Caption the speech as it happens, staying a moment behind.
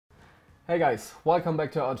Hey guys, welcome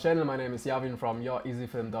back to our channel. My name is Yavin from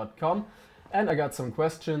youreasyfilm.com and I got some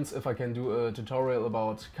questions if I can do a tutorial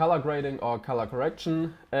about color grading or color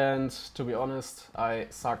correction, and to be honest I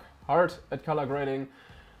suck hard at color grading,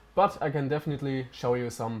 but I can definitely show you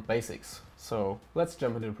some basics. So let's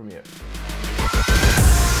jump into Premiere.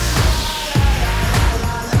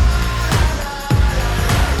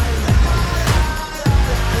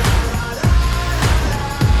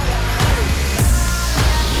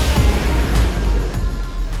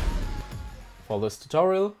 For this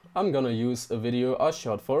tutorial, I'm gonna use a video I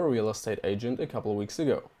shot for a real estate agent a couple weeks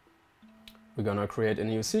ago. We're gonna create a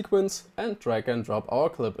new sequence and drag and drop our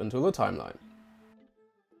clip into the timeline.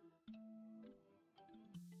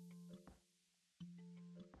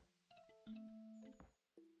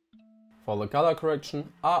 For the color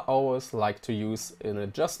correction, I always like to use an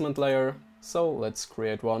adjustment layer, so let's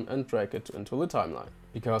create one and drag it into the timeline.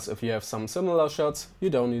 Because if you have some similar shots, you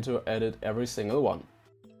don't need to edit every single one.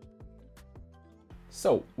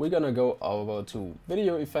 So we're gonna go over to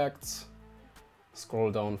Video Effects, scroll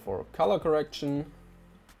down for Color Correction,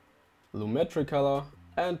 Lumetri Color,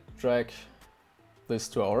 and drag this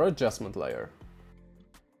to our adjustment layer.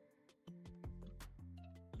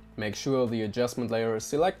 Make sure the adjustment layer is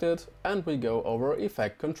selected and we go over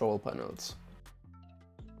Effect Control Panels.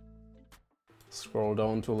 Scroll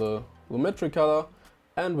down to the Lumetri Color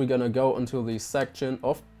and we're gonna go into the section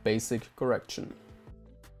of Basic Correction.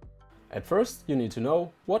 At first, you need to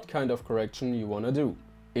know what kind of correction you want to do.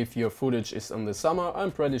 If your footage is in the summer,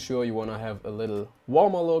 I'm pretty sure you want to have a little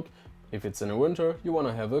warmer look. If it's in the winter, you want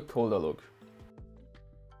to have a colder look.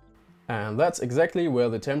 And that's exactly where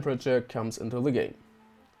the temperature comes into the game.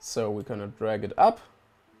 So we're gonna drag it up.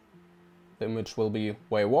 The image will be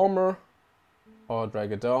way warmer, or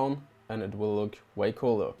drag it down and it will look way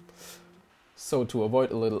colder. So to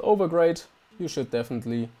avoid a little overgrade, you should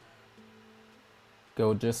definitely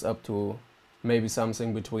go just up to maybe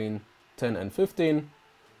something between 10 and 15.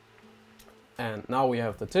 And now we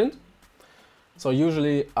have the tint. So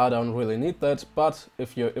usually I don't really need that, but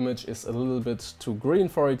if your image is a little bit too green,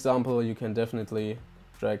 for example, you can definitely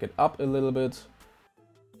drag it up a little bit.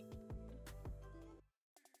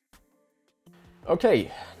 Okay,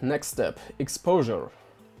 next step, exposure.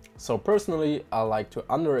 So personally I like to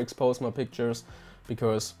underexpose my pictures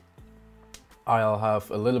because I'll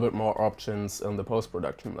have a little bit more options in the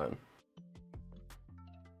post-production then.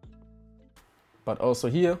 But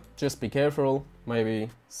also here, just be careful,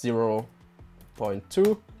 maybe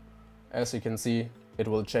 0.2. As you can see, it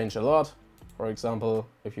will change a lot. For example,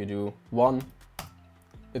 if you do 1,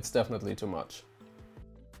 it's definitely too much.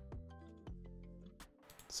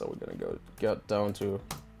 So we're gonna get down to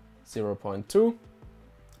 0.2.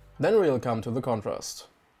 Then we'll come to the contrast.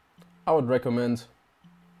 I would recommend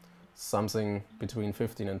something between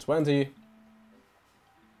 15 and 20.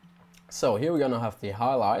 So here we're gonna have the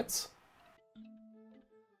highlights.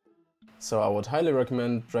 So I would highly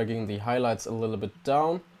recommend dragging the highlights a little bit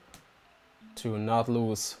down to not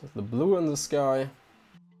lose the blue in the sky.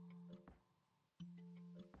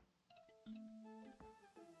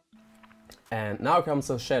 And now comes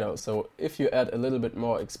the shadow. So if you add a little bit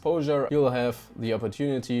more exposure, you'll have the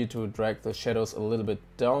opportunity to drag the shadows a little bit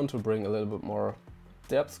down to bring a little bit more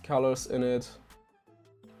depth colors in it,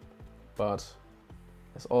 but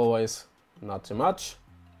as always, not too much.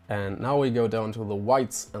 And now we go down to the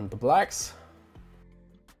whites and the blacks.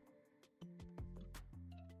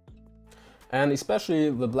 And especially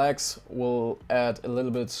the blacks will add a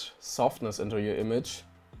little bit softness into your image.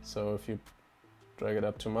 So if you drag it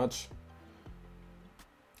up too much,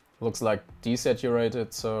 looks like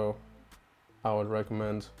desaturated, so I would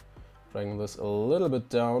recommend dragging this a little bit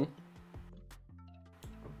down.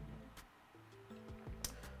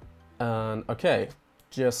 And okay,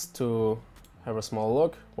 just to have a small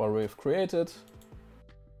look what we've created.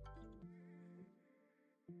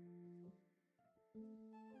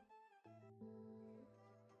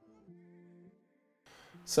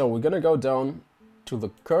 So we're gonna go down to the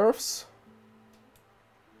curves.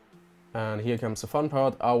 And here comes the fun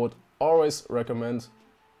part. I would always recommend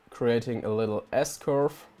creating a little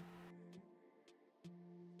S-curve.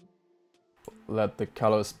 Let the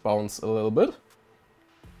colors bounce a little bit.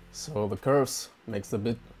 So the curves makes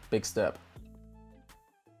the big step.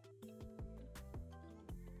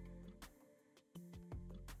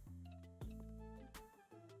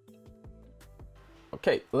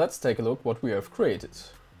 Okay, let's take a look what we have created.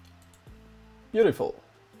 Beautiful,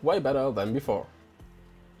 way better than before.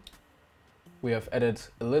 We have added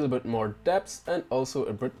a little bit more depth and also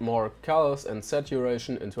a bit more colors and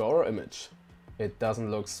saturation into our image. it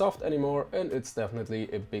doesn't look soft anymore, and it's definitely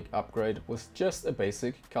a big upgrade with just a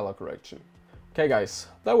basic color correction. Okay guys,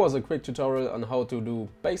 that was a quick tutorial on how to do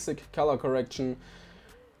basic color correction.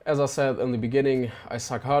 As I said in the beginning, I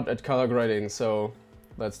suck hard at color grading, so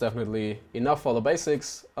that's definitely enough for the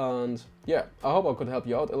basics. And yeah, I hope I could help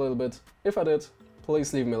you out a little bit. If I did,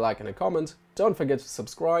 please leave me a like and a comment. Don't forget to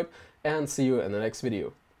subscribe, and see you in the next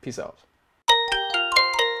video. Peace out.